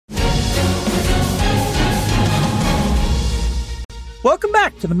Welcome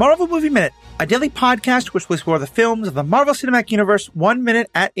back to the Marvel Movie Minute, a daily podcast which will explore the films of the Marvel Cinematic Universe 1 minute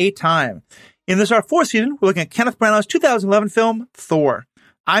at a time. In this, our fourth season, we're looking at Kenneth Branagh's 2011 film, Thor.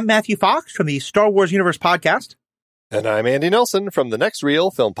 I'm Matthew Fox from the Star Wars Universe podcast. And I'm Andy Nelson from the Next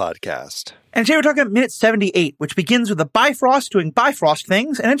Reel Film Podcast. And today we're talking about minute 78, which begins with the Bifrost doing Bifrost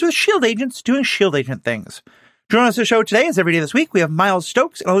things and ends with Shield agents doing Shield agent things. Joining us on the show today, as every day this week, we have Miles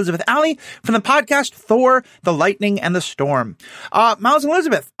Stokes and Elizabeth Alley from the podcast Thor, the Lightning and the Storm. Miles and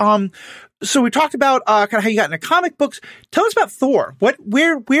Elizabeth, so we talked about kind of how you got into comic books. Tell us about Thor.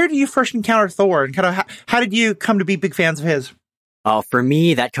 Where did you first encounter Thor, and kind of how did you come to be big fans of his? Oh, for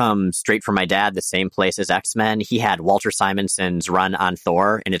me, that comes straight from my dad, the same place as X-Men. He had Walter Simonson's run on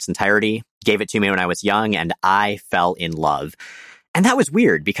Thor in its entirety, gave it to me when I was young, and I fell in love. And that was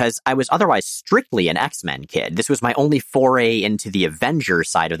weird because I was otherwise strictly an X-Men kid. This was my only foray into the Avengers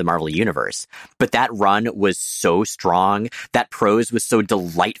side of the Marvel Universe. But that run was so strong, that prose was so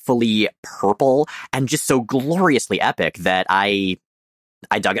delightfully purple and just so gloriously epic that I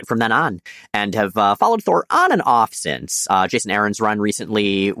dug it from then on and have followed Thor on and off since. Jason Aaron's run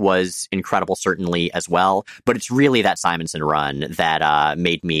recently was incredible, certainly, as well. But it's really that Simonson run that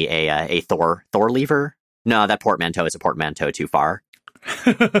made me a Thor lever. No, that portmanteau is a portmanteau too far.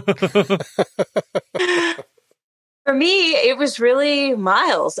 For me, it was really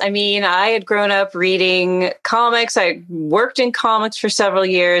Miles. I mean, I had grown up reading comics. I worked in comics for several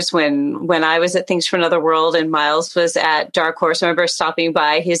years when I was at Things from Another World and Miles was at Dark Horse. I remember stopping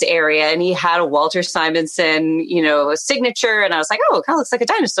by his area and he had a Walter Simonson, signature. And I was like, oh, it kind of looks like a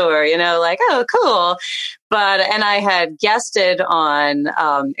dinosaur, oh, cool. And I had guested on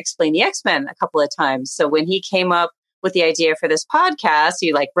Explain the X-Men a couple of times. So when he came up with the idea for this podcast,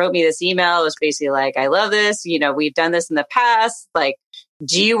 he wrote me this email. It was basically like, I love this. We've done this in the past.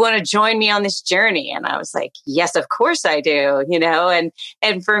 Do you want to join me on this journey? And I was like, yes, of course I do,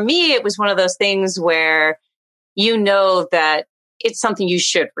 and for me, it was one of those things where, that it's something you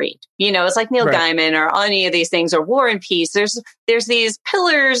should read. It's like Neil Gaiman or any of these things or War and Peace. There's these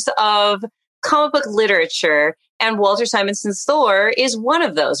pillars of comic book literature, and Walter Simonson's Thor is one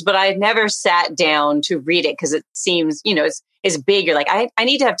of those, but I had never sat down to read it because it seems, it's big. You're like, I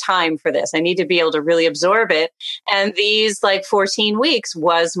need to have time for this. I need to be able to really absorb it. And these 14 weeks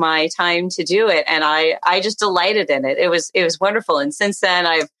was my time to do it. And I just delighted in it. It was wonderful. And since then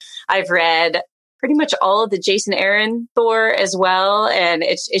I've read pretty much all of the Jason Aaron Thor as well. And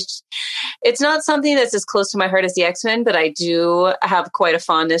it's not something that's as close to my heart as the X-Men, but I do have quite a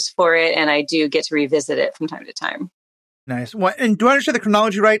fondness for it. And I do get to revisit it from time to time. Nice. Well, and do I understand the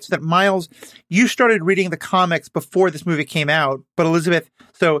chronology right? So that Miles, you started reading the comics before this movie came out, but Elizabeth,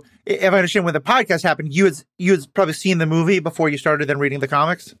 so if I understand when the podcast happened, you had probably seen the movie before you started then reading the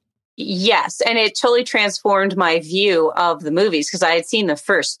comics? Yes. And it totally transformed my view of the movies because I had seen the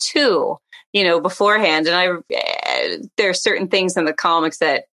first two, beforehand. And there are certain things in the comics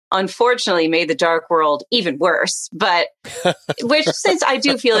that unfortunately made the Dark World even worse, but which since I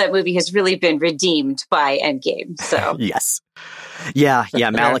do feel that movie has really been redeemed by Endgame. So yes. Yeah.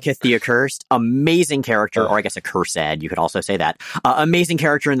 Malekith the Accursed, amazing character, or I guess Accursed, you could also say that. Amazing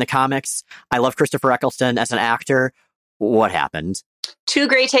character in the comics. I love Christopher Eccleston as an actor. What happened? Two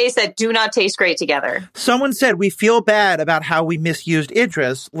great tastes that do not taste great together. Someone said, we feel bad about how we misused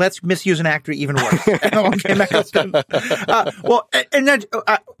Idris. Let's misuse an actor even worse. I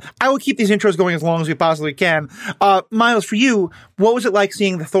will keep these intros going as long as we possibly can. Miles, for you, what was it like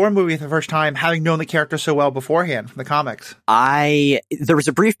seeing the Thor movie for the first time, having known the character so well beforehand from the comics? There was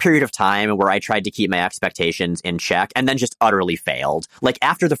a brief period of time where I tried to keep my expectations in check and then just utterly failed.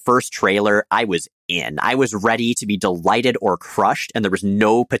 After the first trailer, I was in. I was ready to be delighted or crushed, and there was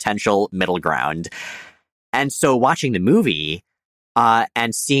no potential middle ground. And so watching the movie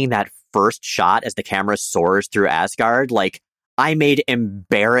and seeing that first shot as the camera soars through Asgard, I made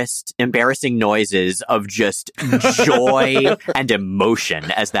embarrassing noises of just joy and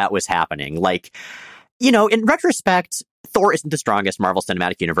emotion as that was happening. In retrospect, Thor isn't the strongest Marvel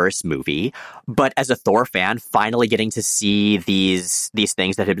Cinematic Universe movie, but as a Thor fan, finally getting to see these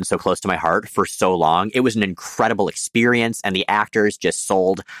things that had been so close to my heart for so long, it was an incredible experience, and the actors just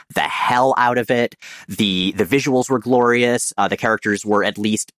sold the hell out of it. The visuals were glorious. The characters were at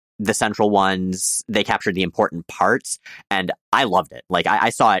least the central ones. They captured the important parts, and I loved it.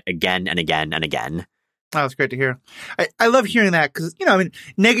 I saw it again and again and again. Oh, that's great to hear. I love hearing that because,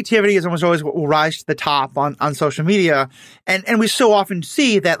 negativity is almost always what will rise to the top on social media. And we so often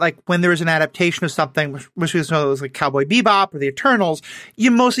see that, when there is an adaptation of something, which is like Cowboy Bebop or The Eternals,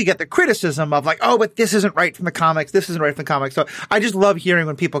 you mostly get the criticism of oh, but this isn't right from the comics. This isn't right from the comics. So I just love hearing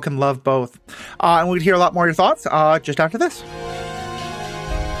when people can love both. And we'll hear a lot more of your thoughts just after this.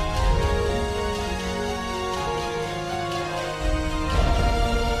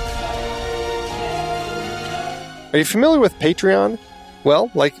 Are you familiar with Patreon?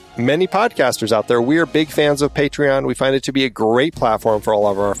 Well, like many podcasters out there, we are big fans of Patreon. We find it to be a great platform for all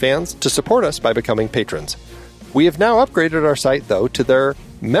of our fans to support us by becoming patrons. We have now upgraded our site, though, to their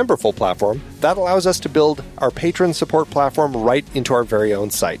Memberful platform. That allows us to build our patron support platform right into our very own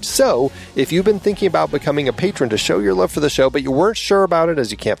site. So, if you've been thinking about becoming a patron to show your love for the show, but you weren't sure about it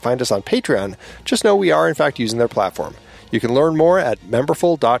as you can't find us on Patreon, just know we are, in fact, using their platform. You can learn more at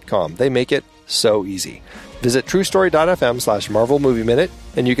memberful.com. They make it so easy. Visit truestory.fm/Marvel Movie Minute,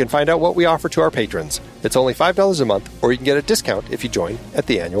 and you can find out what we offer to our patrons. It's only $5 a month, or you can get a discount if you join at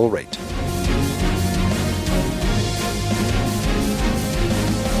the annual rate.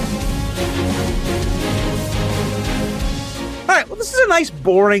 All right, well, this is a nice,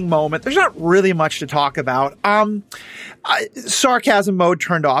 boring moment. There's not really much to talk about. Sarcasm mode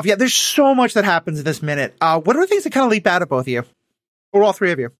turned off. Yeah, there's so much that happens in this minute. What are the things that kind of leap out at both of you? Or all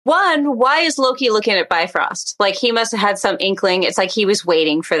three of you? One, why is Loki looking at Bifrost? Like, he must have had some inkling. It's like he was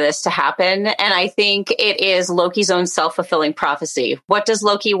waiting for this to happen. And I think it is Loki's own self-fulfilling prophecy. What does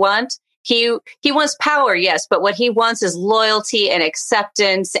Loki want? He wants power, yes, but what he wants is loyalty and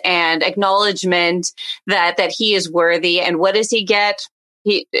acceptance and acknowledgement that he is worthy. And what does he get?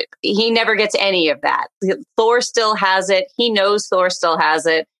 He never gets any of that. Thor still has it. He knows Thor still has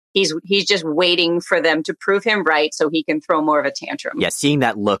it. He's just waiting for them to prove him right so he can throw more of a tantrum. Yeah, seeing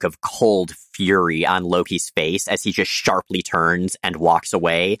that look of cold fury on Loki's face as he just sharply turns and walks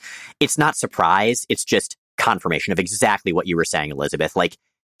away, it's not surprise. It's just confirmation of exactly what you were saying, Elizabeth. Like,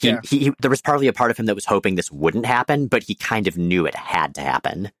 he there was probably a part of him that was hoping this wouldn't happen, but he kind of knew it had to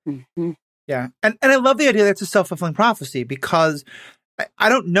happen. Mm-hmm. Yeah, and I love the idea that it's a self-fulfilling prophecy, because I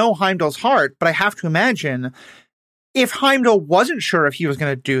don't know Heimdall's heart, but I have to imagine if Heimdall wasn't sure if he was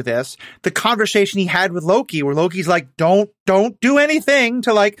going to do this, the conversation he had with Loki, where Loki's like, don't do anything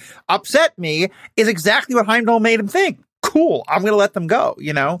to like upset me, is exactly what Heimdall made him think. Cool, I'm going to let them go,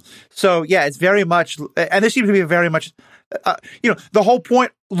 you know? So yeah, it's very much, and this seems to be very much, the whole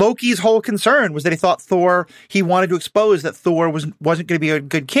point, Loki's whole concern was that he thought he wanted to expose that Thor wasn't going to be a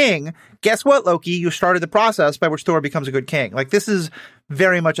good king. Guess what, Loki? You started the process by which Thor becomes a good king. Like, this is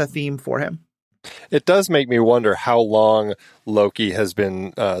very much a theme for him. It does make me wonder how long Loki has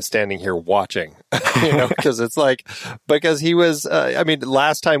been standing here watching, because it's like, because he was,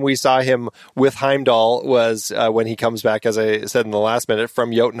 last time we saw him with Heimdall was when he comes back, as I said in the last minute,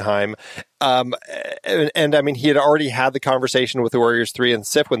 from Jotunheim. And he had already had the conversation with the Warriors 3 and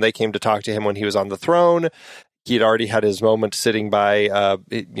Sif when they came to talk to him when he was on the throne. He'd already had his moment sitting by,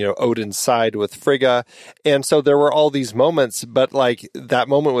 Odin's side with Frigga. And so there were all these moments, but like that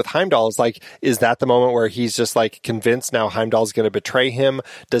moment with Heimdall is like, is that the moment where he's just like convinced now Heimdall's going to betray him?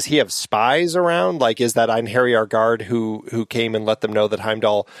 Does he have spies around? Like, is that Einherjar who came and let them know that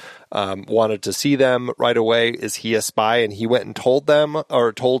Heimdall wanted to see them right away? Is he a spy and he went and told them,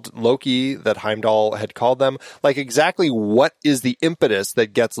 or told Loki that Heimdall had called them? Like, exactly what is the impetus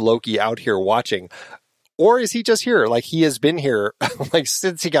that gets Loki out here watching? Or is he just here? Like, he has been here like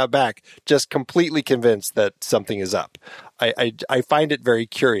since he got back, just completely convinced that something is up. I find it very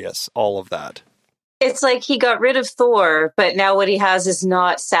curious, all of that. It's like he got rid of Thor, but now what he has is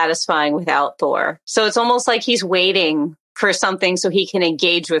not satisfying without Thor. So it's almost like he's waiting for something so he can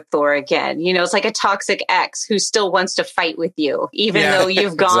engage with Thor again. It's like a toxic ex who still wants to fight with you. Even though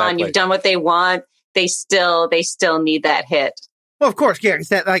you've gone, exactly. You've done what they want, they still need that hit. Well, of course, yeah. It's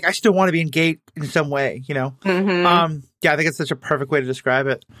that, like, I still want to be engaged in some way, Mm-hmm. I think it's such a perfect way to describe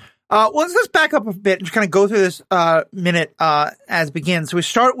it. Let's back up a bit and just kind of go through this minute as it begins. So we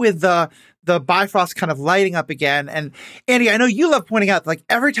start with the Bifrost kind of lighting up again. And Andy, I know you love pointing out, like,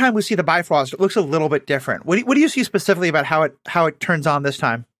 every time we see the Bifrost, it looks a little bit different. What do you see specifically about how it turns on this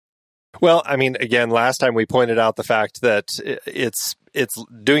time? Well, again, last time we pointed out the fact that it's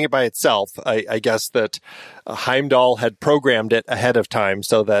doing it by itself. I guess that Heimdall had programmed it ahead of time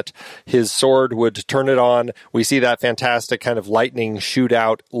so that his sword would turn it on. We see that fantastic kind of lightning shoot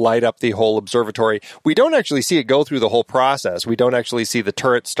out, light up the whole observatory. We don't actually see it go through the whole process. We don't actually see the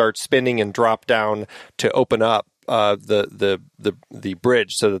turret start spinning and drop down to open up the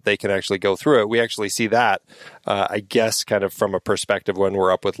bridge so that they can actually go through it. We actually see that, I guess, kind of from a perspective when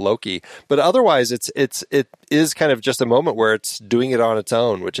we're up with Loki. But otherwise, it is kind of just a moment where it's doing it on its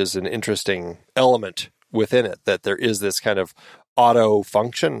own, which is an interesting element within it, that there is this kind of auto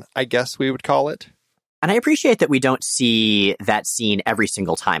function, I guess we would call it. And I appreciate that we don't see that scene every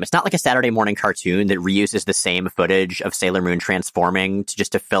single time. It's not like a Saturday morning cartoon that reuses the same footage of Sailor Moon transforming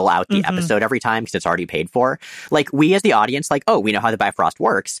to fill out the episode every time because it's already paid for. Like, we as the audience, like, oh, we know how the Bifrost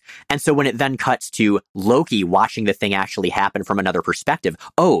works. And so when it then cuts to Loki watching the thing actually happen from another perspective,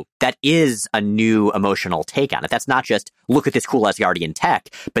 oh, that is a new emotional take on it. That's not just, look at this cool Asgardian tech,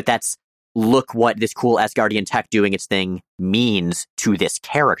 but that's, look what this cool Asgardian tech doing its thing means to this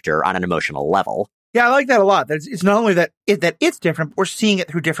character on an emotional level. Yeah, I like that a lot. It's not only that it's different, but we're seeing it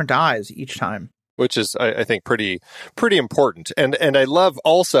through different eyes each time. Which is, I think, pretty important. And I love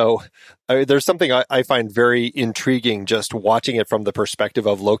also, there's something I find very intriguing just watching it from the perspective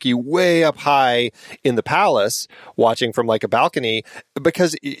of Loki way up high in the palace, watching from like a balcony,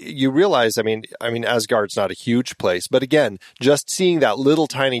 because you realize, I mean, Asgard's not a huge place, but again, just seeing that little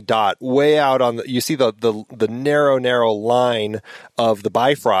tiny dot way out on you see the narrow line of the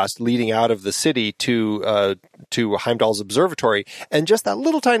Bifrost leading out of the city to Heimdall's observatory, and just that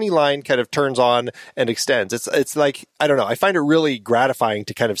little tiny line kind of turns on and extends. It's like, I don't know, I find it really gratifying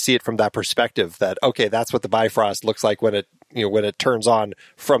to kind of see it from that perspective that, okay, that's what the Bifrost looks like when it turns on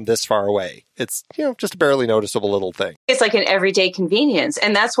from this far away. It's, just a barely noticeable little thing. It's like an everyday convenience.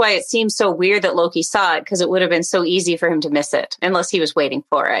 And that's why it seems so weird that Loki saw it, because it would have been so easy for him to miss it unless he was waiting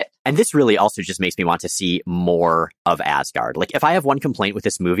for it. And this really also just makes me want to see more of Asgard. Like, if I have one complaint with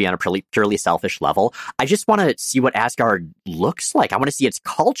this movie on a purely selfish level, I just want to see what Asgard looks like. I want to see its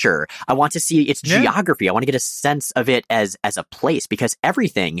culture. I want to see its geography. I want to get a sense of it as a place, because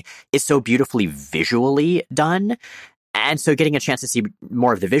everything is so beautifully visually done. And so getting a chance to see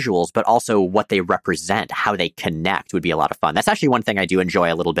more of the visuals, but also what they represent, how they connect, would be a lot of fun. That's actually one thing I do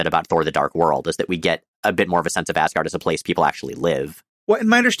enjoy a little bit about Thor: The Dark World, is that we get a bit more of a sense of Asgard as a place people actually live. Well, and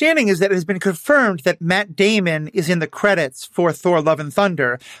my understanding is that it has been confirmed that Matt Damon is in the credits for Thor: Love and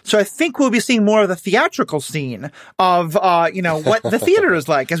Thunder. So I think we'll be seeing more of the theatrical scene of, what the theater is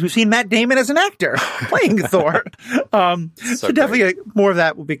like, as we've seen Matt Damon as an actor playing Thor. So definitely more of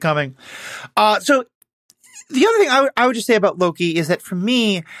that will be coming. So the other thing I would just say about Loki is that for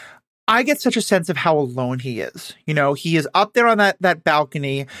me, I get such a sense of how alone he is. He is up there on that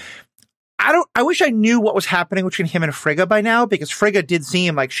balcony. I wish I knew what was happening between him and Frigga by now, because Frigga did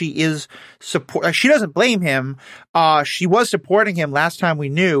seem like she is she doesn't blame him. She was supporting him last time we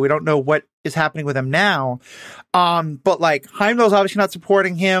knew. We don't know what is happening with him now. But like, Heimdall's obviously not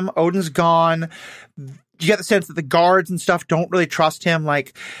supporting him. Odin's gone. You get the sense that the guards and stuff don't really trust him.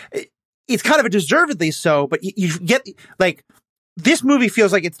 Like, it's kind of a deservedly so, but you get, like, this movie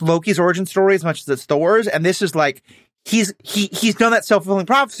feels like it's Loki's origin story as much as it's Thor's, and this is like, he's done that self-fulfilling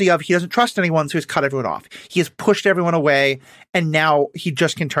prophecy of he doesn't trust anyone, so he's cut everyone off. He has pushed everyone away, and now he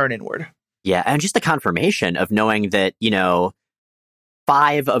just can turn inward. Yeah, and just the confirmation of knowing that,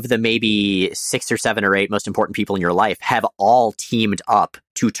 5 of the maybe 6 or 7 or 8 most important people in your life have all teamed up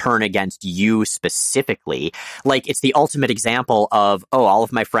to turn against you specifically. Like, it's the ultimate example of, oh, all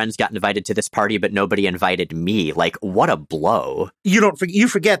of my friends got invited to this party, but nobody invited me. Like, what a blow. You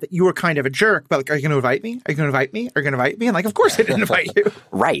forget that you were kind of a jerk, but like, are you going to invite me? Are you going to invite me? Are you going to invite me? And like, of course I didn't invite you.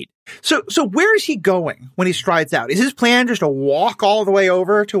 Right. So where is he going when he strides out? Is his plan just to walk all the way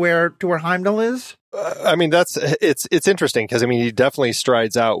over to where Heimdall is? It's interesting because, he definitely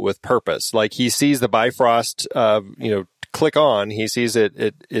strides out with purpose. Like, he sees the Bifrost, click on, he sees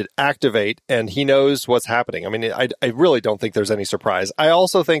it activate, and he knows what's happening. I really don't think there's any surprise. I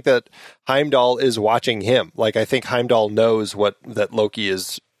also think that Heimdall is watching him. Like, I think Heimdall knows that Loki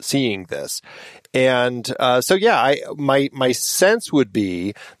is seeing this. And my sense would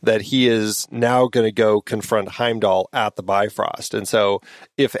be that he is now going to go confront Heimdall at the Bifrost. And so,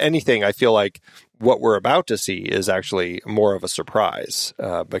 if anything, I feel like what we're about to see is actually more of a surprise,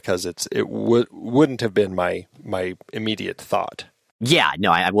 because it wouldn't have been my immediate thought. Yeah,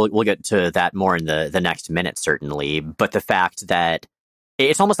 no, we'll get to that more in the next minute, certainly. But the fact that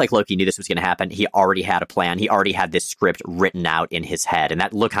it's almost like Loki knew this was going to happen. He already had a plan. He already had this script written out in his head. And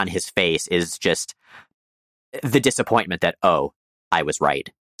that look on his face is just the disappointment that, oh, I was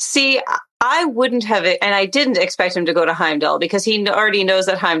right. See, I wouldn't have it, and I didn't expect him to go to Heimdall because he already knows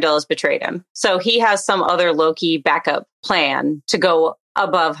that Heimdall has betrayed him. So he has some other Loki backup plan to go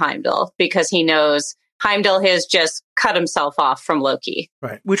above Heimdall because he knows Heimdall has just cut himself off from Loki.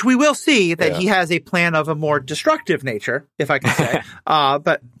 Right. Which we will see that he has a plan of a more destructive nature, if I can say.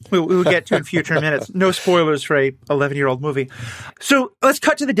 But we'll get to in future minutes. No spoilers for a 11-year-old movie. So let's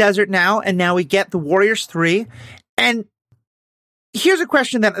cut to the desert now. And now we get the Warriors 3. And here's a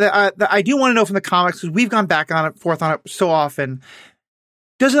question that I do want to know from the comics, because we've gone back on it, forth on it so often.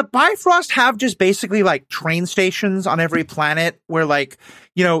 Does the Bifrost have just basically like train stations on every planet where like,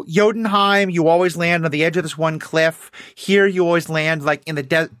 you know, Jotunheim, you always land on the edge of this one cliff. Here you always land like in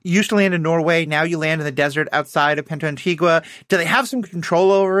the you used to land in Norway. Now you land in the desert outside of Punta Antigua. Do they have some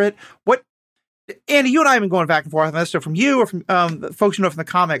control over it? What, Andy, you and I have been going back and forth on this. So from you or from folks who know from the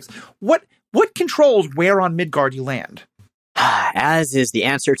comics, what controls where on Midgard you land? As is the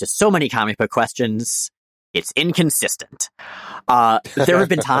answer to so many comic book questions, it's inconsistent. There have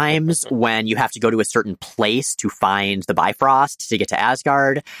been times when you have to go to a certain place to find the Bifrost to get to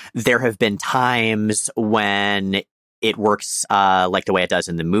Asgard. There have been times when it works like the way it does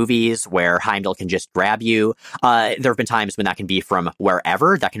in the movies, where Heimdall can just grab you. There have been times when that can be from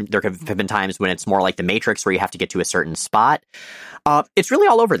wherever. There have been times when it's more like the Matrix, where you have to get to a certain spot. It's really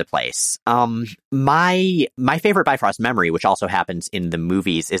all over the place. My favorite Bifrost memory, which also happens in the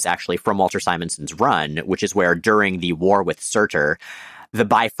movies, is actually from Walter Simonson's run, which is where during the war with Surtur, the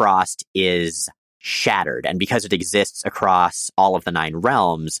Bifrost is shattered. And because it exists across all of the 9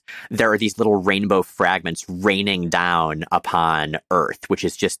 realms, there are these little rainbow fragments raining down upon Earth, which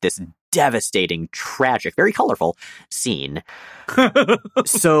is just this devastating, tragic, very colorful scene.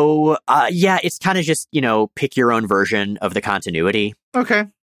 So, yeah, it's kind of just, you know, pick your own version of the continuity. Okay.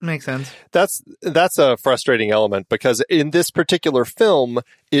 Makes sense. That's a frustrating element, because in this particular film,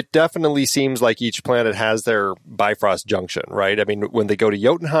 it definitely seems like each planet has their Bifrost junction, right? I mean, when they go to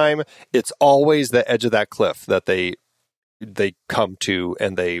Jotunheim, it's always the edge of that cliff that they come to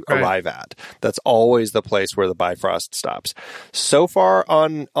and they arrive at. That's always the place where the Bifrost stops. So far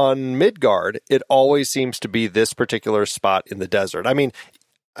on Midgard, it always seems to be this particular spot in the desert. I mean,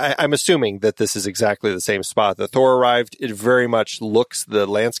 I'm assuming that this is exactly the same spot that Thor arrived. It very much the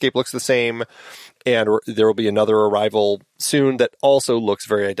landscape looks the same, and there will be another arrival soon that also looks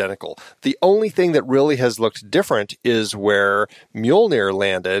very identical. The only thing that really has looked different is where Mjolnir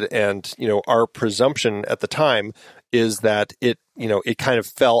landed, and, you know, our presumption at the time is that it kind of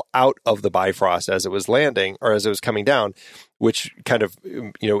fell out of the Bifrost as it was landing, or as it was coming down, which kind of,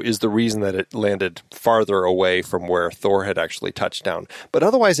 you know, is the reason that it landed farther away from where Thor had actually touched down. But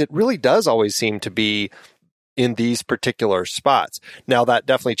otherwise, it really does always seem to be in these particular spots. Now, that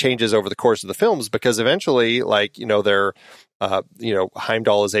definitely changes over the course of the films, because eventually, like, you know,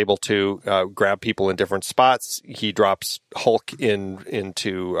 Heimdall is able to grab people in different spots. He drops Hulk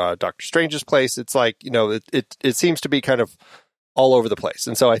into Doctor Strange's place. It's like, you know, it seems to be kind of all over the place.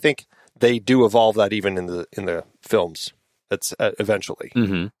 And so I think they do evolve that even in the films. That's eventually.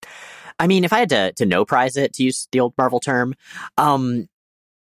 Mm-hmm. I mean, if I had to no-prize it, to use the old Marvel term,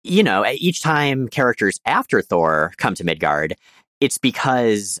 you know, each time characters after Thor come to Midgard, it's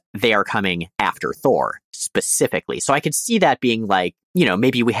because they are coming after Thor specifically. So I could see that being like, you know,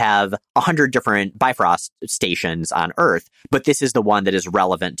 maybe we have 100 different Bifrost stations on Earth, but this is the one that is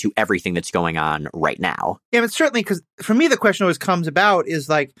relevant to everything that's going on right now. Yeah, but certainly, because for me, the question always comes about is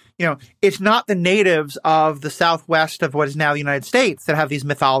like, you know, it's not the natives of the southwest of what is now the United States that have these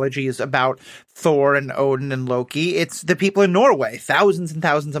mythologies about Thor and Odin and Loki. It's the people in Norway, thousands and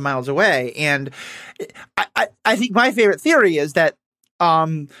thousands of miles away. And I think my favorite theory is that,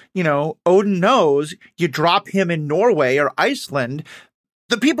 you know, Odin knows you drop him in Norway or Iceland,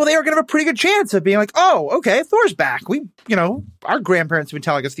 the people there are going to have a pretty good chance of being like, oh, okay, Thor's back. Our grandparents have been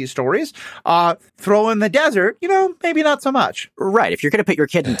telling us these stories. Throw in the desert, you know, maybe not so much. Right. If you're going to put your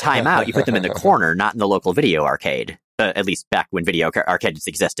kid in timeout, you put them in the corner, not in the local video arcade. At least back when video arcades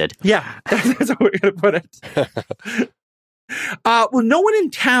existed. Yeah, that's how we're going to put it. Well, no one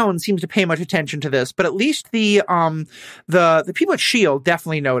in town seems to pay much attention to this, but at least the people at S.H.I.E.L.D.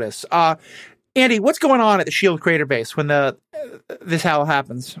 definitely notice. Andy, what's going on at the S.H.I.E.L.D. creator base when this all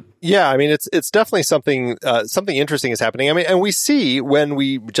happens? Yeah, I mean, it's definitely something interesting is happening. I mean, and we see when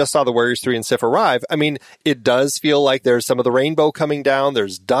we just saw the Warriors 3 and Sif arrive, I mean, it does feel like there's some of the rainbow coming down.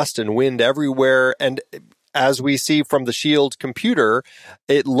 There's dust and wind everywhere. And as we see from the S.H.I.E.L.D. computer,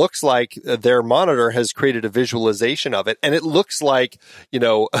 it looks like their monitor has created a visualization of it. And it looks like, you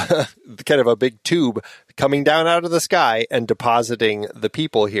know, kind of a big tube coming down out of the sky and depositing the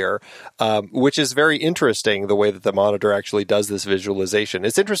people here, which is very interesting, the way that the monitor actually does this visualization.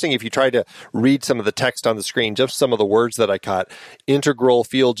 It's interesting if you try to read some of the text on the screen, just some of the words that I caught: integral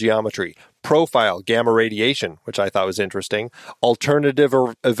field geometry, profile, gamma radiation, which I thought was interesting, alternative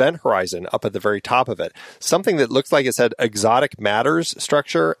event horizon up at the very top of it, something that looks like it said exotic matters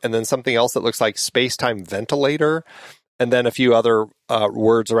structure, and then something else that looks like space-time ventilator, and then a few other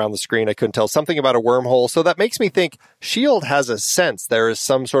words around the screen. I couldn't tell. Something about a wormhole. So that makes me think S.H.I.E.L.D. has a sense there is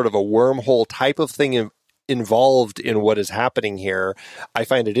some sort of a wormhole type of thing involved in what is happening here. I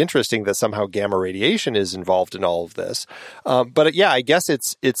find it interesting that somehow gamma radiation is involved in all of this. But yeah, I guess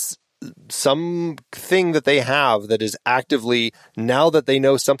it's something that they have that is actively, now that they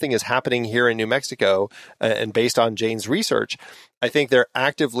know something is happening here in New Mexico, and based on Jane's research, I think they're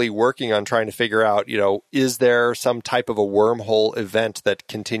actively working on trying to figure out, is there some type of a wormhole event that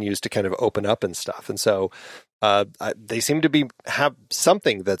continues to kind of open up and stuff. And so they seem to have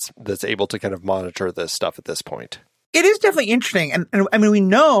something that's able to kind of monitor this stuff at this point. It is definitely interesting. And I mean, we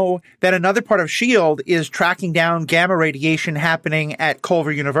know that another part of S.H.I.E.L.D. is tracking down gamma radiation happening at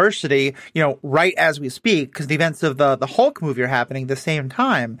Culver University, right as we speak, because the events of the Hulk movie are happening at the same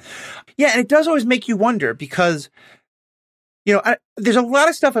time. Yeah, and it does always make you wonder because, there's a lot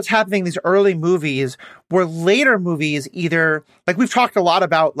of stuff that's happening in these early movies where later movies either, like we've talked a lot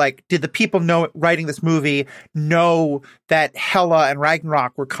about, like, did the people writing this movie know that Hela and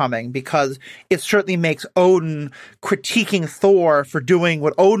Ragnarok were coming? Because it certainly makes Odin critiquing Thor for doing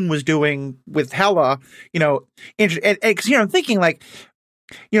what Odin was doing with Hela, because, I'm thinking like,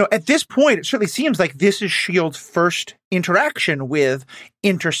 at this point, it certainly seems like this is S.H.I.E.L.D.'s first interaction with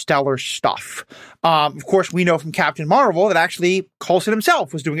interstellar stuff. Of course, we know from Captain Marvel that actually Coulson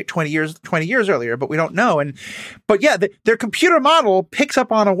himself was doing it 20 years earlier, but we don't know. But yeah, their computer model picks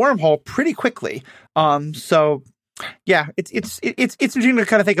up on a wormhole pretty quickly. So yeah, it's interesting to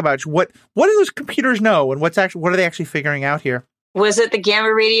kind of think about what do those computers know, and what are they actually figuring out here? Was it the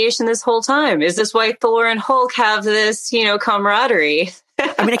gamma radiation this whole time? Is this why Thor and Hulk have this, camaraderie?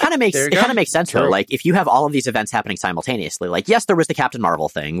 I mean, it kind of makes sense, though. Like, if you have all of these events happening simultaneously, like, yes, there was the Captain Marvel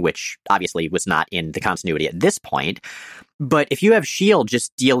thing, which obviously was not in the continuity at this point. But if you have S.H.I.E.L.D.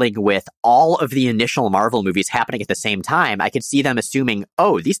 just dealing with all of the initial Marvel movies happening at the same time, I could see them assuming,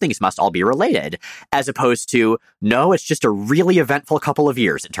 oh, these things must all be related, as opposed to, no, it's just a really eventful couple of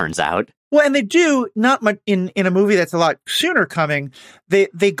years, it turns out. Well, and they do, not much in a movie that's a lot sooner coming,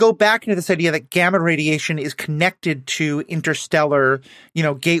 they go back into this idea that gamma radiation is connected to interstellar,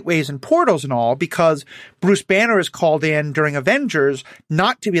 gateways and portals and all, because Bruce Banner is called in during Avengers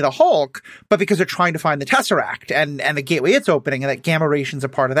not to be the Hulk, but because they're trying to find the Tesseract and the gateway it's opening, and that gamma radiation's a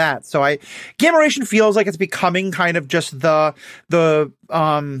part of that. So gamma radiation feels like it's becoming kind of just not the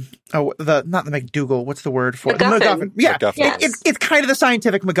MacDougall, what's the word for it? MacGuffin. Yeah. Yes. It's kind of the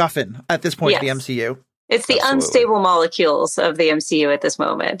scientific MacGuffin at this point of the MCU. It's the unstable molecules of the MCU at this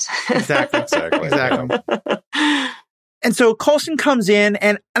moment. Exactly. And so Coulson comes in,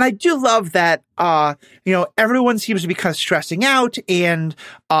 and I do love that, everyone seems to be kind of stressing out, and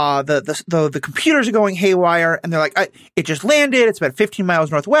the computers are going haywire, and they're like, it just landed, it's about 15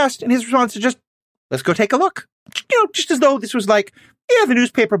 miles northwest, and his response is just, let's go take a look. Just as though this was like, yeah, the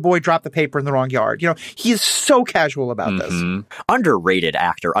newspaper boy dropped the paper in the wrong yard. He is so casual about this. Underrated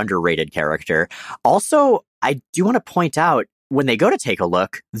actor, underrated character. Also, I do want to point out, when they go to take a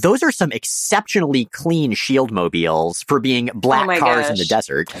look, those are some exceptionally clean S.H.I.E.L.D. mobiles for being black cars in the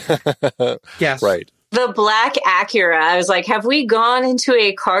desert. Yes. Right. The black Acura. I was like, have we gone into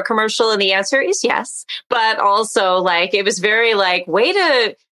a car commercial? And the answer is yes. But also, it was very way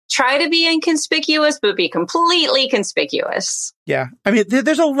to try to be inconspicuous, but be completely conspicuous. Yeah. I mean,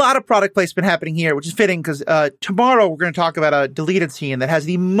 there's a lot of product placement happening here, which is fitting because tomorrow we're going to talk about a deleted scene that has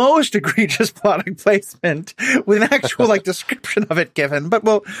the most egregious product placement with an actual description of it given. But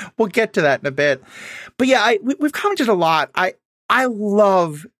we'll get to that in a bit. But yeah, we've commented a lot. I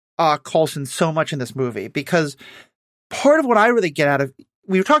love Coulson so much in this movie because part of what I really get out of,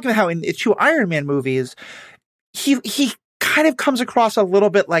 we were talking about how in the two Iron Man movies, he kind of comes across a little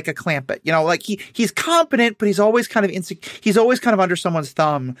bit like a Clampett, he's competent, but he's always kind of he's always kind of under someone's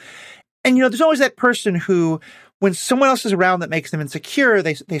thumb. And, there's always that person who, when someone else is around that makes them insecure,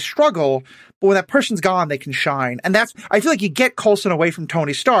 they struggle, but when that person's gone, they can shine. And I feel like you get Coulson away from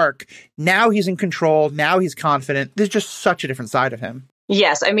Tony Stark. Now he's in control. Now he's confident. There's just such a different side of him.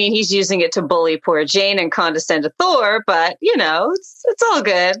 Yes, I mean, he's using it to bully poor Jane and condescend to Thor, but, it's all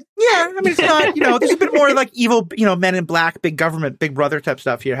good. Yeah, I mean, it's not, there's a bit more evil, Men in Black, big government, big brother type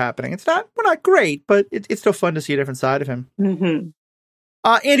stuff here happening. We're not great, but it's still fun to see a different side of him. Mm-hmm.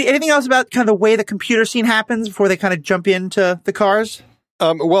 Andy, anything else about kind of the way the computer scene happens before they kind of jump into the cars?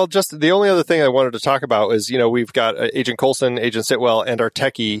 Well, just the only other thing I wanted to talk about is, we've got Agent Coulson, Agent Sitwell, and our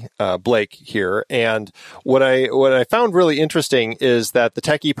techie, Blake here. And what I found really interesting is that the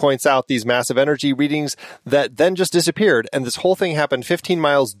techie points out these massive energy readings that then just disappeared. And this whole thing happened 15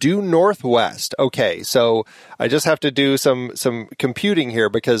 miles due northwest. Okay, so I just have to do some computing here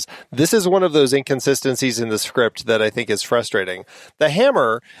because this is one of those inconsistencies in the script that I think is frustrating. The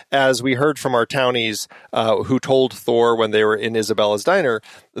hammer, as we heard from our townies who told Thor when they were in Isabella's diner, here,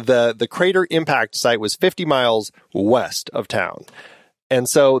 the crater impact site was 50 miles west of town. And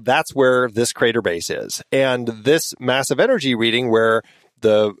so that's where this crater base is. And this massive energy reading where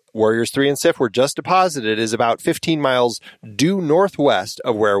the Warriors 3 and Sif were just deposited is about 15 miles due northwest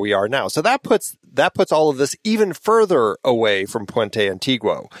of where we are now. So that puts all of this even further away from Puente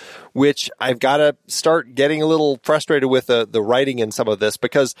Antiguo, which I've got to start getting a little frustrated with the writing in some of this,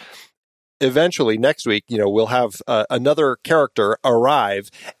 because eventually next week, we'll have another character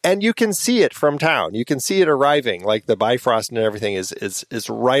arrive, and you can see it from town. You can see it arriving, like the Bifrost and everything is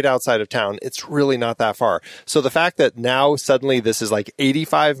right outside of town. It's really not that far. So the fact that now suddenly this is like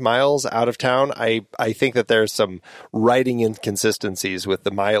 85 miles out of town, I think that there's some writing inconsistencies with the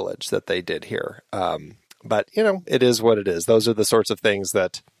mileage that they did here. But it is what it is. Those are the sorts of things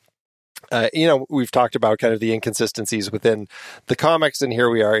that we've talked about, kind of the inconsistencies within the comics, and here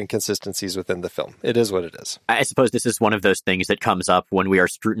we are, inconsistencies within the film. It is what it is. I suppose this is one of those things that comes up when we are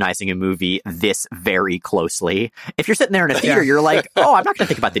scrutinizing a movie this very closely. If you're sitting there in a theater, you're like, oh, I'm not going to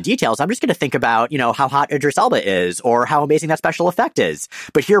think about the details. I'm just going to think about, how hot Idris Elba is or how amazing that special effect is.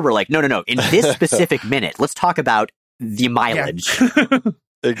 But here we're like, no. In this specific minute, let's talk about the mileage. Yeah.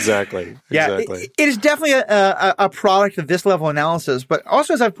 Exactly. Yeah, it is definitely a product of this level of analysis. But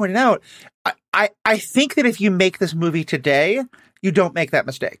also, as I've pointed out, I think that if you make this movie today, you don't make that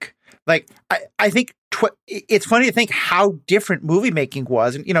mistake. Like, I think it's funny to think how different movie making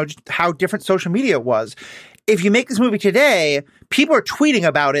was, and just how different social media was. If you make this movie today, people are tweeting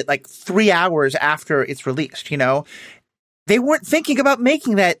about it like 3 hours after it's released. They weren't thinking about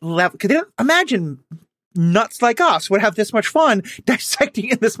making that level, because they don't imagine nuts like us would have this much fun dissecting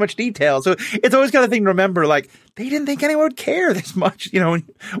in this much detail. So it's always kind of thing to remember, like, they didn't think anyone would care this much, when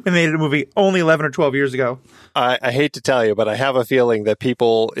they made a movie only 11 or 12 years ago. I hate to tell you, but I have a feeling that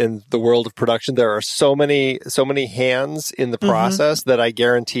people in the world of production, there are so many hands in the process that I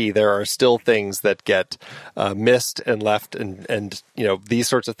guarantee there are still things that get missed and left, and these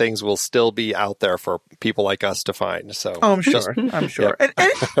sorts of things will still be out there for people like us to find. So I'm sure.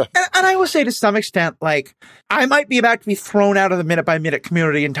 Yeah. And I will say, to some extent, like, I might be about to be thrown out of the Minute by Minute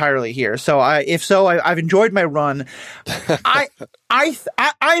community entirely here. So I've enjoyed my run.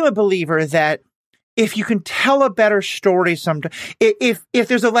 I'm a believer that if you can tell a better story sometimes, if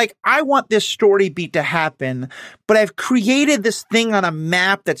there's I want this story beat to happen, but I've created this thing on a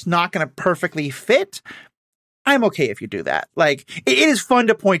map that's not going to perfectly fit, I'm okay if you do that. Like, it is fun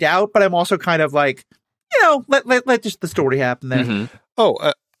to point out, but I'm also kind of like, let just the story happen there. Mm-hmm.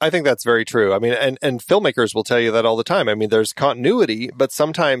 Oh, I think that's very true. I mean, and filmmakers will tell you that all the time. I mean, there's continuity, but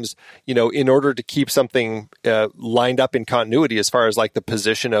sometimes, in order to keep something lined up in continuity, as far as like the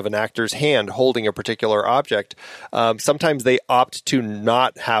position of an actor's hand holding a particular object, sometimes they opt to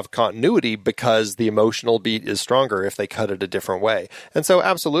not have continuity because the emotional beat is stronger if they cut it a different way. And so,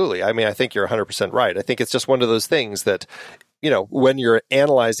 absolutely. I mean, I think you're 100% right. I think it's just one of those things that, when you're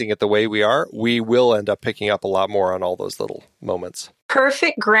analyzing it the way we are, we will end up picking up a lot more on all those little moments.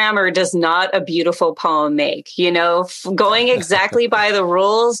 Perfect grammar does not a beautiful poem make. Going exactly by the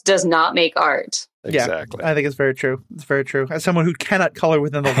rules does not make art. Exactly. Yeah, I think it's very true. It's very true. As someone who cannot color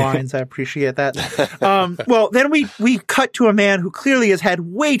within the lines, I appreciate that. Well, then we cut to a man who clearly has had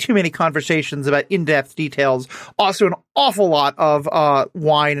way too many conversations about in-depth details, also an awful lot of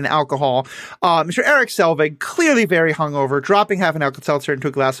wine and alcohol. Mr. Eric Selvig, clearly very hungover, dropping half an Alka-Seltzer into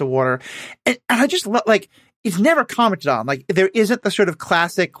a glass of water. And I just it's never commented on. Like, there isn't the sort of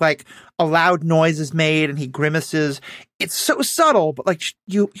classic, like, a loud noise is made and he grimaces. It's so subtle, but like,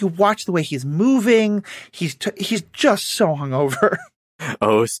 you watch the way he's moving. He's just so hungover.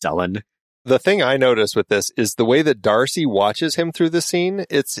 Oh, Stellan. The thing I notice with this is the way that Darcy watches him through the scene.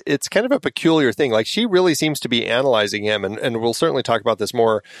 It's kind of a peculiar thing. Like, she really seems to be analyzing him, and we'll certainly talk about this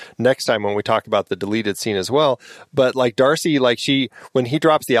more next time when we talk about the deleted scene as well. But like, Darcy, like, when he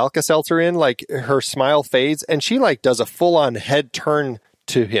drops the Alka-Seltzer in, like, her smile fades and she like does a full-on head turn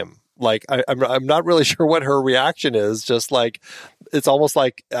to him. Like, I'm not really sure what her reaction is. Just like, it's almost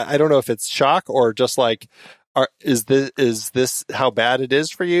like, I don't know if it's shock or just like, is this how bad it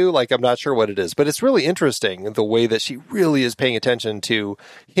is for you? Like, I'm not sure what it is, but it's really interesting the way that she really is paying attention to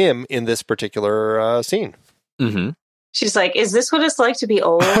him in this particular scene. Mm-hmm. She's like, is this what it's like to be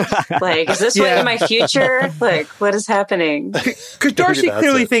old? Like, is this what in my future? Like, what is happening? Because Darcy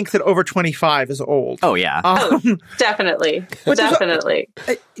clearly thinks that over 25 is old. Oh, yeah. Definitely. Definitely.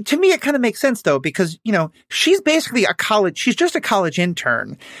 To me, it kind of makes sense, though, because, she's basically she's just a college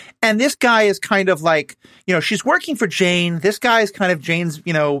intern. And this guy is kind of like, she's working for Jane. This guy is kind of Jane's,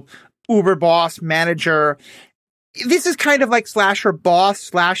 Uber boss, manager. This is kind of like / her boss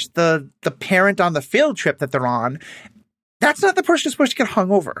 / the parent on the field trip that they're on. that's not the person who's supposed to get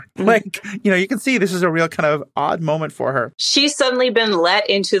hung over. Like, you can see this is a real kind of odd moment for her. She's suddenly been let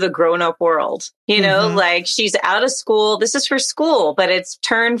into the grown-up world. Like she's out of school. This is for school, but it's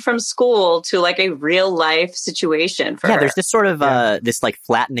turned from school to like a real life situation for her. There's this sort of this like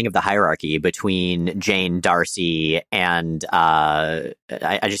flattening of the hierarchy between Jane, Darcy, and I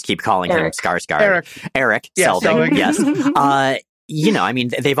just keep calling him Skarsgård. Eric Selvig. Yes.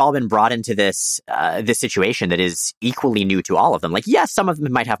 They've all been brought into this situation that is equally new to all of them. Like, yes, some of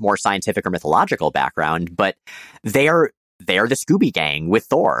them might have more scientific or mythological background, but they're the Scooby Gang with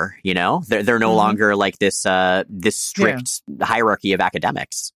Thor. They're no longer like this strict hierarchy of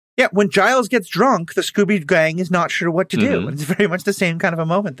academics. Yeah, when Giles gets drunk, the Scooby Gang is not sure what to do. It's very much the same kind of a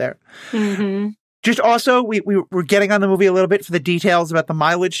moment there. Just also, we're getting on the movie a little bit for the details about the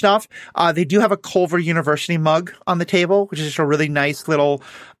mileage stuff. They do have a Culver University mug on the table, which is just a really nice little,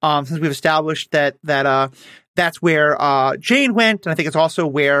 since we've established that's where Jane went, and I think it's also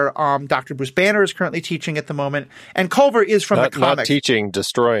where Dr. Bruce Banner is currently teaching at the moment. And Culver is from the comics. Not teaching,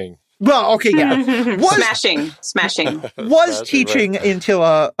 destroying. Well, okay, yeah. Smashing. Was teaching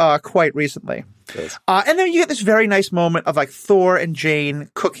until quite recently. Yes. And then you get this very nice moment of like Thor and Jane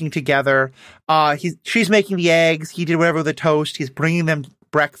cooking together. She's making the eggs. He did whatever with the toast. He's bringing them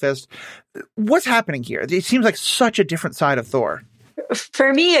breakfast. What's happening here? It seems like such a different side of Thor.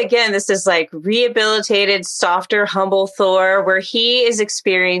 For me, again, this is like rehabilitated, softer, humble Thor, where he is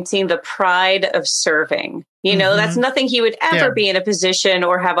experiencing the pride of serving. That's nothing he would ever be in a position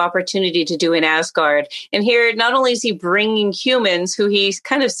or have opportunity to do in Asgard. And here, not only is he bringing humans who he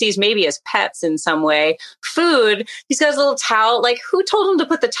kind of sees maybe as pets in some way, food, he's got his little towel. Like, who told him to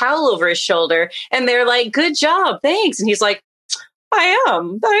put the towel over his shoulder? And they're like, good job, thanks. And he's like, I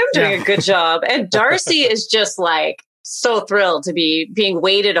am doing a good job. And Darcy is just like, so thrilled to be being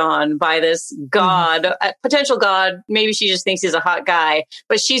waited on by this god, potential god. Maybe she just thinks he's a hot guy,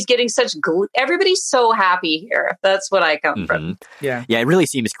 but she's getting such everybody's so happy here. That's what I come from. Yeah. It really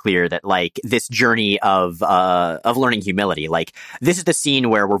seems clear that like this journey of learning humility, like this is the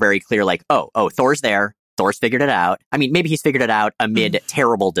scene where we're very clear, like, oh, Thor's there. Thor's figured it out. I mean, maybe he's figured it out amid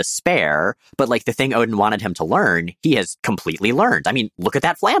terrible despair, but like the thing Odin wanted him to learn, he has completely learned. I mean, look at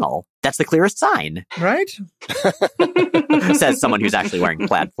that flannel. That's the clearest sign. Right? Says someone who's actually wearing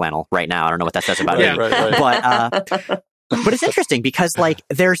plaid flannel right now. I don't know what that says about me. Right. But it's interesting because like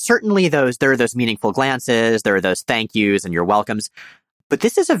there are those meaningful glances, there are those thank yous and your welcomes. But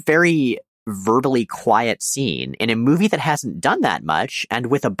this is a very verbally quiet scene in a movie that hasn't done that much and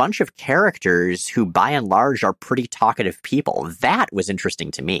with a bunch of characters who by and large are pretty talkative people. That was interesting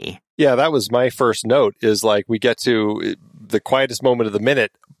to me. Yeah, that was my first note, is like we get to the quietest moment of the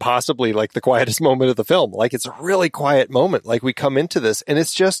minute, possibly like the quietest moment of the film. Like it's a really quiet moment. Like we come into this and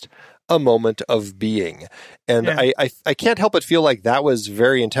it's just a moment of being. And I can't help but feel like that was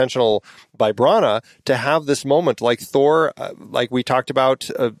very intentional by Branagh to have this moment. Like Thor, like we talked about,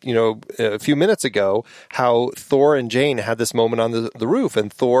 a few minutes ago, how Thor and Jane had this moment on the roof,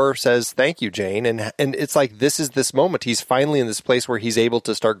 and Thor says, "Thank you, Jane." And it's like, this is this moment. He's finally in this place where he's able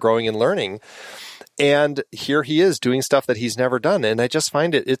to start growing and learning. And here he is doing stuff that he's never done. And I just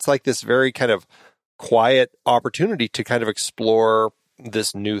find it's like this very kind of quiet opportunity to kind of explore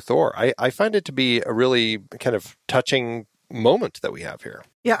this new Thor. I find it to be a really kind of touching moment that we have here.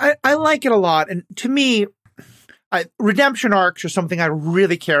 Yeah, I like it a lot. And to me, redemption arcs are something I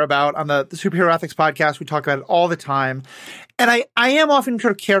really care about. On the Superhero Ethics podcast, we talk about it all the time. And I am often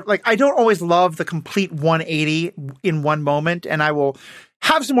sort of care, like, I don't always love the complete 180 in one moment. And I will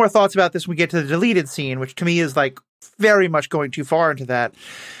have some more thoughts about this when we get to the deleted scene, which to me is like very much going too far into that.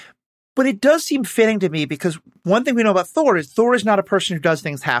 But it does seem fitting to me because one thing we know about Thor is not a person who does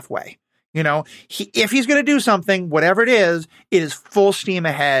things halfway. If he's going to do something, whatever it is full steam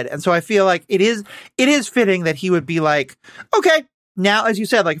ahead. And so I feel like it is fitting that he would be like, okay, now, as you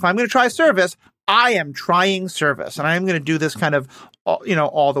said, like if I'm going to try service, I am trying service and I'm going to do this kind of,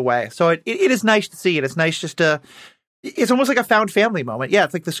 all the way. So it is nice to see it. It's nice just to, it's almost like a found family moment. Yeah,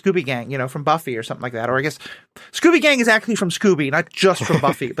 it's like the Scooby Gang, from Buffy or something like that. Or I guess Scooby Gang is actually from Scooby, not just from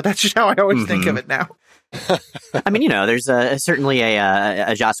Buffy, but that's just how I always think of it now. I mean, there's certainly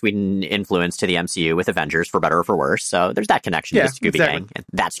a Joss Whedon influence to the MCU with Avengers, for better or for worse. So there's that connection to Scooby Gang, and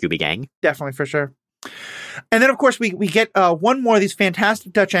that Scooby Gang. Definitely, for sure. And then, of course, we get one more of these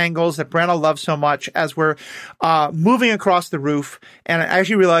fantastic Dutch angles that Branagh loves so much as we're moving across the roof. And I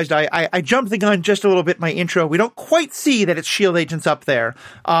actually realized I jumped the gun just a little bit in my intro. We don't quite see that it's S.H.I.E.L.D. agents up there.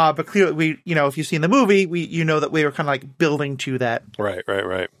 But clearly, if you've seen the movie, you know that we were kind of like building to that. Right.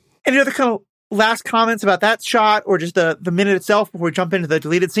 Any other kind of last comments about that shot or just the minute itself before we jump into the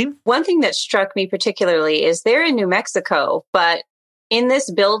deleted scene? One thing that struck me particularly is they're in New Mexico, but in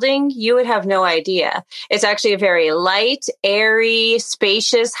this building, you would have no idea. It's actually a very light, airy,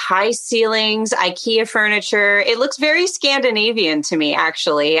 spacious, high ceilings, IKEA furniture. It looks very Scandinavian to me,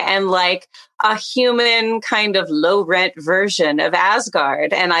 actually, and like a human kind of low rent version of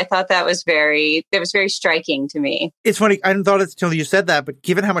Asgard. And I thought that was very striking to me. It's funny. I hadn't thought it until you said that, but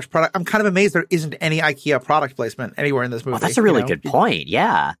given how much product, I'm kind of amazed there isn't any IKEA product placement anywhere in this movie. Oh, that's a really good point.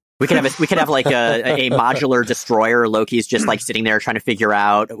 Yeah. We could have like a modular destroyer. Loki's just like sitting there trying to figure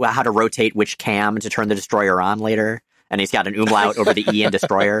out how to rotate which cam to turn the destroyer on later. And he's got an umlaut over the E in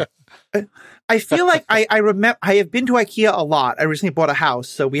destroyer. I feel like I remember I have been to IKEA a lot. I recently bought a house,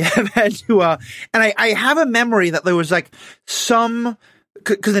 so we have had to, and I have a memory that there was like some,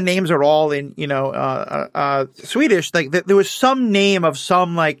 because the names are all in, Swedish, like there was some name of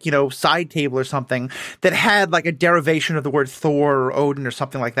some like, side table or something that had like a derivation of the word Thor or Odin or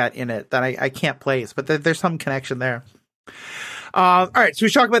something like that in it that I can't place, but there's some connection there. All right. So we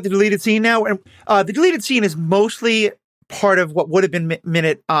talk about the deleted scene now. And the deleted scene is mostly part of what would have been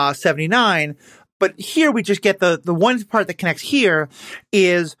minute 79. But here we just get the one part that connects here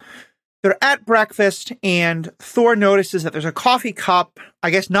is they're at breakfast and Thor notices that there's a coffee cup. I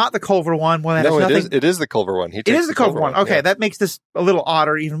guess not the Culver one. Well, no, it is the Culver one. It is the Culver one. Okay, yeah. That makes this a little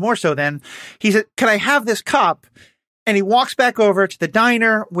odder, even more so then. He said, "Can I have this cup?" And he walks back over to the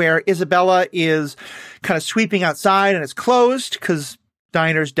diner where Isabella is kind of sweeping outside and it's closed because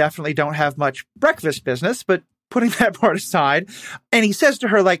diners definitely don't have much breakfast business, but putting that part aside. And he says to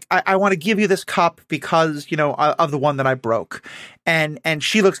her, like, I want to give you this cup because, of the one that I broke. And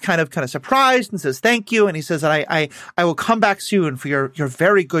she looks kind of surprised and says, thank you. And he says that I will come back soon for your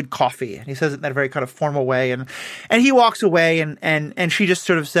very good coffee. And he says it in that very kind of formal way. And he walks away and she just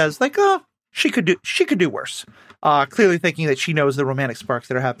sort of says like, oh, she could do worse. Clearly thinking that she knows the romantic sparks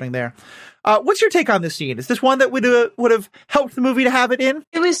that are happening there. What's your take on this scene? Is this one that would have helped the movie to have it in?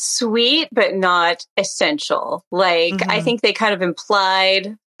 It was sweet, but not essential. Like, I think they kind of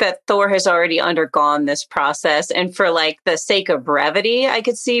implied that Thor has already undergone this process. And for like the sake of brevity, I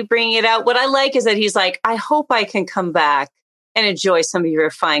could see bringing it out. What I like is that he's like, I hope I can come back and enjoy some of your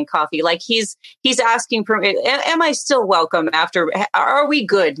fine coffee. Like he's asking permission. Am I still welcome after? Are we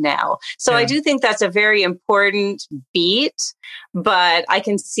good now? So yeah. I do think that's a very important beat, but I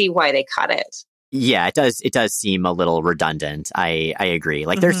can see why they cut it. Yeah, it does seem a little redundant. I agree.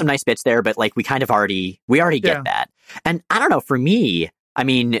 Like there's some nice bits there, but like we already get that. And I don't know, for me, I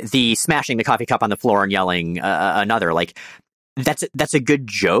mean, the smashing the coffee cup on the floor and yelling another, like that's a good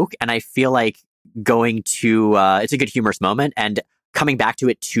joke. And I feel like going to it's a good humorous moment, and coming back to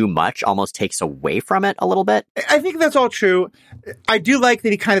it too much almost takes away from it a little bit. I think that's all true. I do like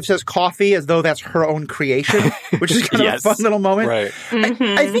that he kind of says coffee as though that's her own creation, which is kind of a fun little moment. Right.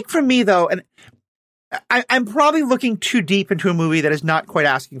 I think for me though, and I'm probably looking too deep into a movie that is not quite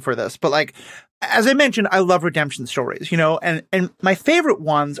asking for this, but like as I mentioned, I love redemption stories, and my favorite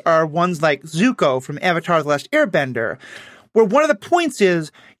ones are ones like Zuko from Avatar: The Last Airbender, where one of the points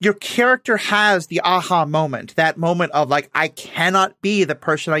is your character has the aha moment, that moment of like, I cannot be the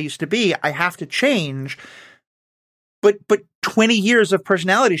person I used to be. I have to change. But 20 years of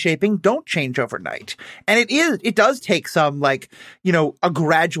personality shaping don't change overnight. And it does take some like, a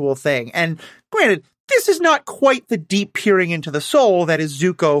gradual thing. And granted, this is not quite the deep peering into the soul that is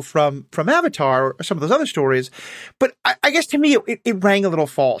Zuko from Avatar or some of those other stories. But I guess to me, it rang a little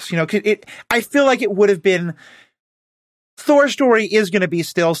false, I feel like it would have been, Thor's story is going to be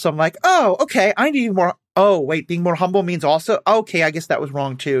still some like, oh, okay, I need more. Oh, wait, being more humble means also, okay, I guess that was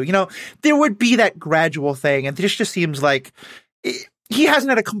wrong too. There would be that gradual thing. And this just seems like he hasn't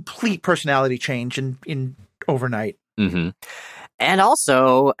had a complete personality change in overnight. Mm-hmm. And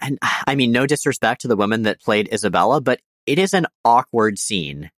also, and I mean, no disrespect to the woman that played Isabella, but it is an awkward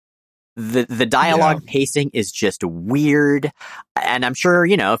scene. The dialogue pacing is just weird. And I'm sure,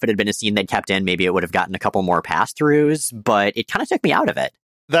 if it had been a scene they'd kept in, maybe it would have gotten a couple more pass-throughs, but it kind of took me out of it.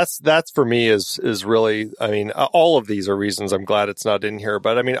 That's for me is really, I mean, all of these are reasons I'm glad it's not in here.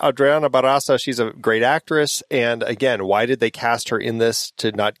 But I mean, Adriana Barraza, she's a great actress. And again, why did they cast her in this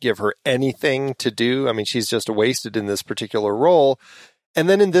to not give her anything to do? I mean, she's just wasted in this particular role. And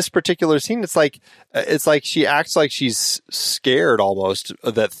then in this particular scene, it's like she acts like she's scared almost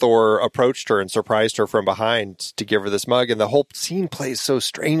that Thor approached her and surprised her from behind to give her this mug. And the whole scene plays so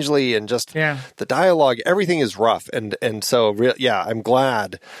strangely, and just the dialogue, everything is rough. And so, I'm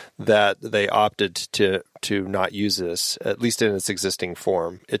glad that they opted to not use this, at least in its existing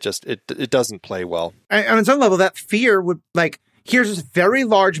form. It doesn't play well. And on some level, that fear would like, here's this very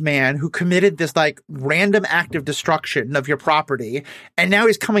large man who committed this like random act of destruction of your property, and now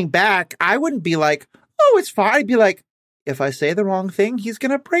he's coming back, I wouldn't be like, oh, it's fine. I'd be like, if I say the wrong thing, he's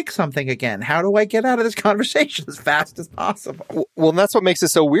going to break something again. How do I get out of this conversation as fast as possible? Well, and that's what makes it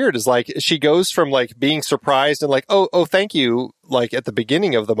so weird is like she goes from like being surprised and like, oh, thank you, like at the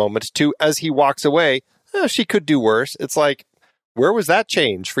beginning of the moment to as he walks away, oh, she could do worse. It's like, where was that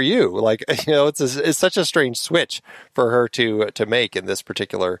change for you? Like, you know, it's such a strange switch for her to make in this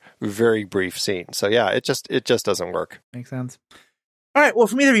particular very brief scene. So yeah, it just doesn't work. Makes sense. All right. Well,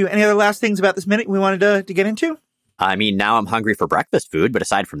 from either of you, any other last things about this minute we wanted to get into? I mean, now I'm hungry for breakfast food, but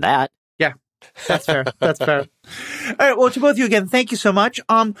aside from that. Yeah, that's fair. That's fair. All right. Well, to both of you again, thank you so much.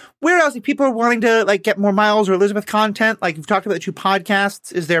 Where else, if people are wanting to like get more Miles or Elizabeth content, like you've talked about the 2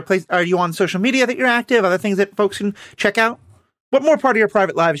 podcasts, is there a place, are you on social media that you're active? Other things that folks can check out? What more part of your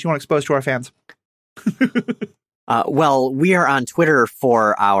private lives you want to expose to our fans? Well, we are on Twitter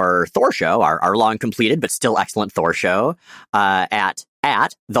for our Thor show, our long completed but still excellent Thor show, at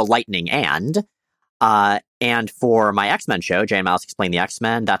The Lightning and for my X-Men show, Jay and Miles Explain the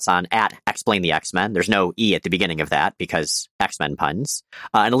X-Men, that's on at Explain the X-Men. There's no E at the beginning of that because X-Men puns.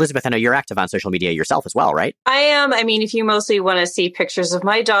 And Elizabeth, I know you're active on social media yourself as well, right? I am. I mean, if you mostly want to see pictures of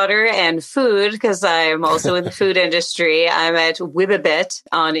my daughter and food, because I'm also in the food industry, I'm at Wibibit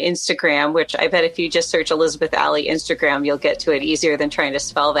on Instagram, which I bet if you just search Elizabeth Alley Instagram, you'll get to it easier than trying to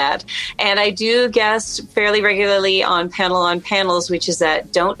spell that. And I do guest fairly regularly on Panel on Panels, which is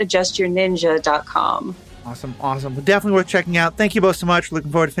at don'tadjustyourninja.com. Awesome. Well, definitely worth checking out. Thank you both so much.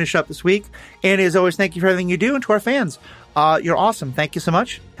 Looking forward to finish up this week. And as always, thank you for everything you do. And to our fans, you're awesome. Thank you so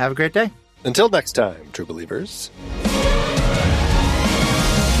much. Have a great day. Until next time, true believers.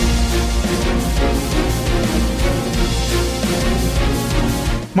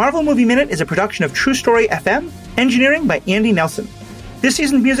 Marvel Movie Minute is a production of True Story FM, engineering by Andy Nelson. This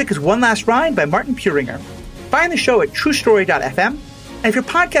season's music is One Last Ride by Martin Puringer. Find the show at truestory.fm. And if your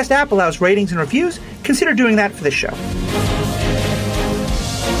podcast app allows ratings and reviews, consider doing that for this show.